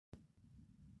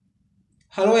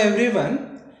Hello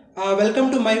everyone,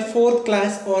 welcome to my fourth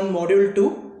class on module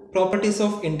 2 properties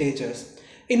of integers.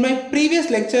 In my previous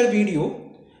lecture video,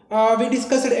 we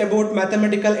discussed about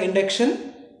mathematical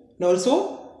induction and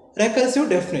also recursive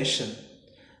definition.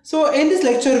 So in this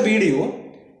lecture video,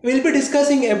 we will be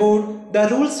discussing about the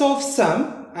rules of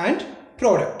sum and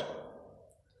product.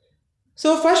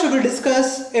 So first we will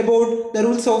discuss about the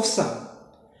rules of sum.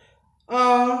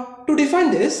 To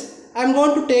define this, I am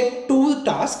going to take two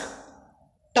tasks.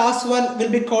 Task 1 will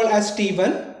be called as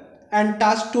T1 and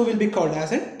task 2 will be called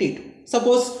as T2.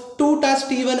 Suppose two tasks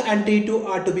T1 and T2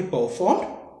 are to be performed.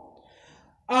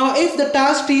 If the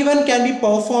task T1 can be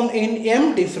performed in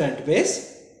m different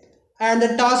ways and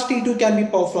the task T2 can be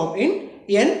performed in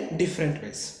n different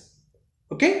ways.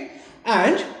 Okay,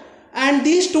 and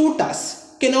these two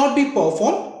tasks cannot be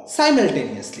performed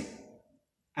simultaneously,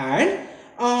 and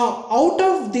out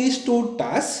of these two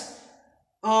tasks,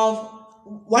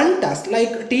 one task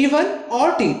like T1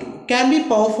 or T2 can be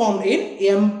performed in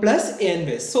m plus n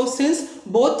ways. So since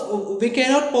both we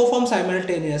cannot perform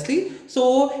simultaneously,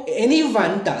 so any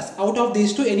one task out of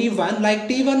these two, any one like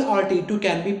T1 or T2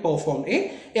 can be performed in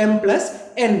m plus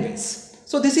n ways.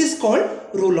 So this is called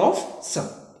rule of sum.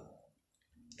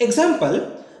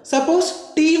 Example,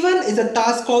 suppose T1 is a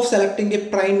task of selecting a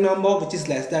prime number which is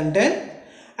less than 10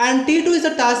 and T2 is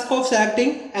a task of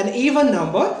selecting an even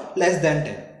number less than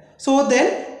 10. So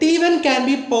then T1 can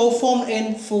be performed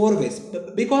in 4 ways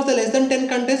because the less than 10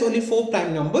 contains only 4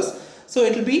 prime numbers, so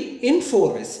it will be in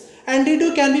 4 ways, and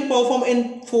T2 can be performed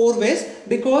in 4 ways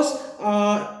because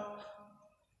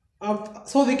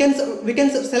so we can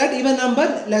select even number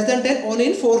less than 10 only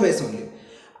in 4 ways only,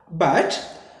 but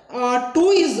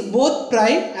 2 is both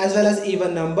prime as well as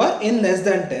even number in less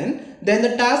than 10, then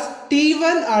the task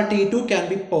T1 or T2 can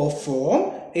be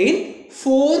performed in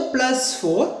 4 plus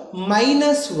 4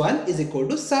 minus 1 is equal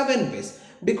to 7 ways,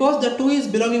 because the 2 is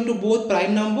belonging to both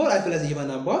prime number as well as even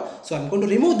number. So I am going to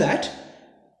remove that.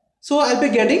 So I will be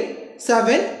getting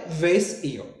 7 ways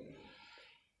here.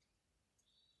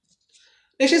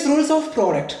 Next is rules of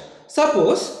product.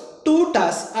 Suppose two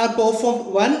tasks are performed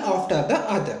one after the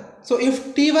other. So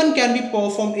if T1 can be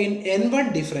performed in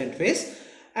n1 different ways,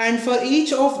 and for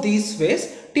each of these ways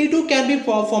T2 can be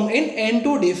performed in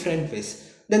n2 different ways,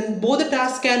 then both the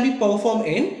tasks can be performed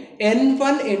in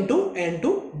n1 into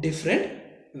n2 different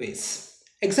ways.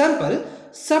 Example,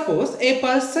 suppose a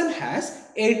person has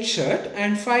 8 shirts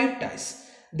and 5 ties.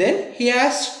 Then he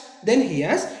has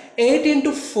 8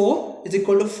 into 4 is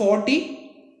equal to 40.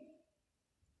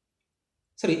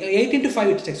 Sorry, 8 into 5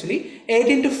 it's actually 8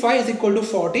 into 5 is equal to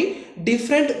 40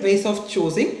 different ways of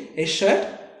choosing a shirt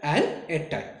and a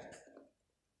tie.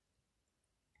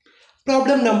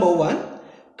 Problem number 1.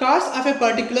 Cars of a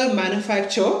particular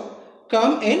manufacturer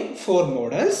come in 4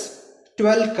 models,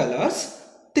 12 colors,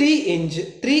 3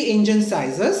 engine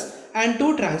sizes and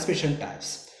 2 transmission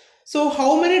types. So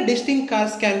how many distinct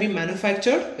cars can be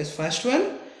manufactured is first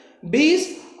one. B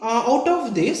is out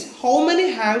of this how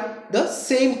many have the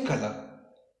same color.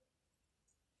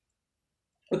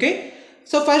 Okay,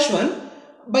 so first one,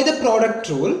 by the product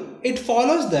rule it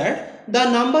follows that the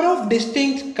number of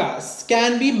distinct cars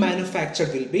can be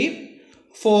manufactured will be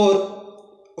 4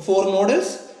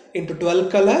 models into 12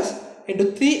 colors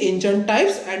into 3 engine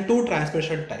types and 2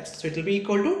 transmission types, so it will be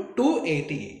equal to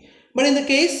 280. But in the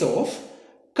case of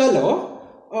color,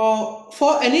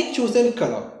 for any chosen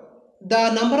color,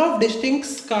 the number of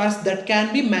distinct cars that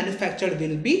can be manufactured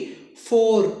will be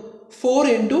 4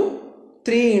 into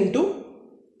 3 into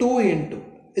 2 into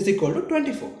is equal to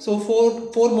 24. So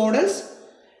 4 models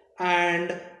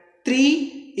and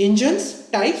 3 engines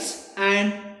types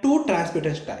and 2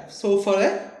 transmitters types, so for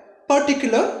a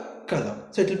particular color,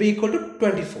 so it will be equal to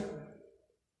 24.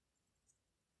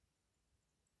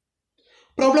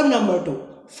 Problem number 2.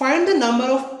 Find the number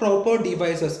of proper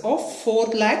divisors of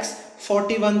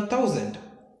 4,41,000.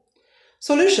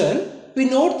 Solution, we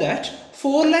note that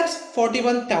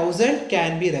 4,41,000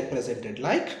 can be represented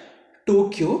like 2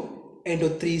 cube into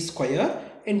 3 square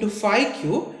into 5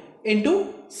 cube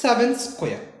into 7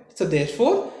 square. So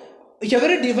therefore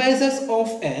every divisors of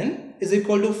n is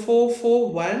equal to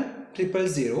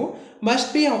 441,000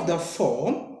 must be of the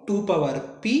form 2 power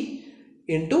p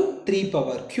into 3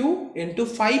 power q into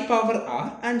 5 power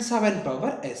r and 7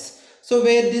 power s. So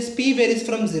where this p varies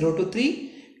from 0 to 3,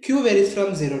 q varies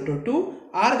from 0 to 2,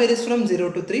 r varies from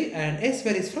 0 to 3 and s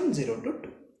varies from 0 to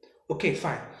 2. Okay,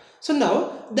 fine. So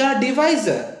now the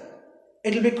divisor,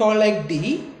 it will be called like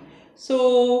d.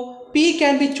 So p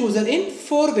can be chosen in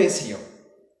 4 ways here.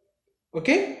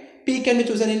 Okay, p can be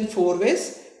chosen in 4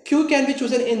 ways, q can be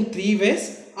chosen in 3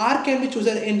 ways, r can be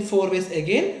chosen in 4 ways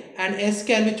again, and s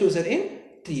can be chosen in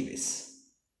 3 ways.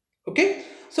 Okay,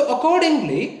 so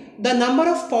accordingly the number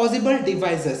of possible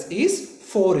divisors is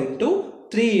 4 into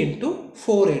 3 into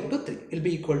 4 into 3 will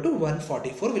be equal to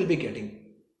 144 will be getting.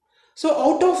 So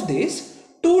out of this,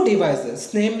 two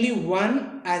divisors, namely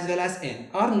 1 as well as n,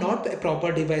 are not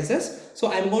proper divisors. So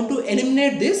I am going to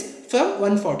eliminate this from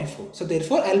 144. So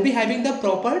therefore I will be having the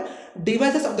proper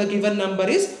divisors of the given number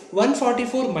is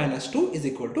 144 minus 2 is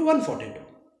equal to 142.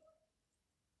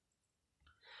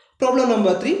 Problem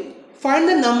number 3. Find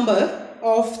the number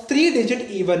of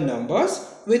 3-digit even numbers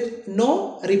with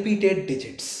no repeated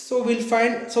digits. So we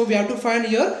have to find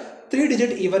here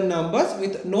 3-digit even numbers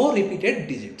with no repeated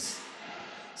digits.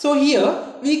 So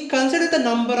here we consider the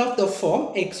number of the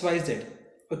form xyz,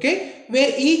 okay,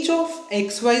 where each of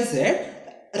xyz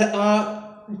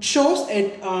shows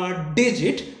a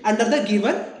digit under the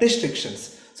given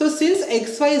restrictions. So since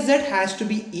xyz has to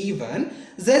be even,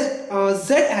 z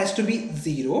has to be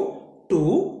 0,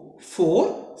 2,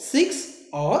 4, 6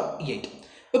 or 8.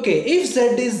 Okay, if z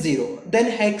is 0,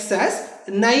 then x has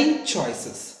 9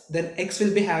 choices. Then x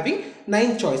will be having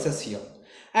 9 choices here.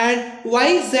 And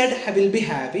yz will be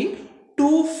having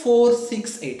 2, 4,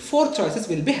 6, 8. 4 choices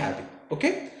will be having.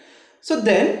 Okay. So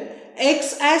then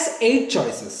x has 8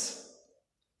 choices.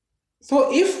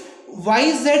 So if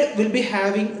yz will be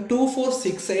having 2, 4,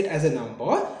 6, 8 as a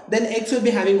number, then x will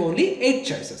be having only 8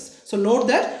 choices. So note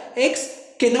that x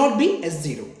cannot be as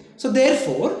 0. So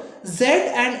therefore z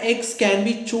and x can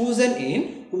be chosen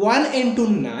in 1 into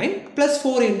 9 plus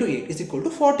 4 into 8 is equal to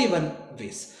 41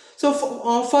 ways. So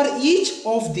for each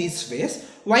of these ways,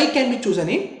 y can be chosen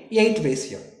in 8 ways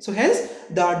here. So hence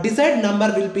the desired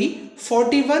number will be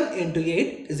 41 into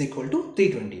 8 is equal to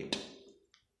 328.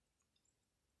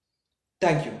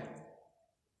 Thank you.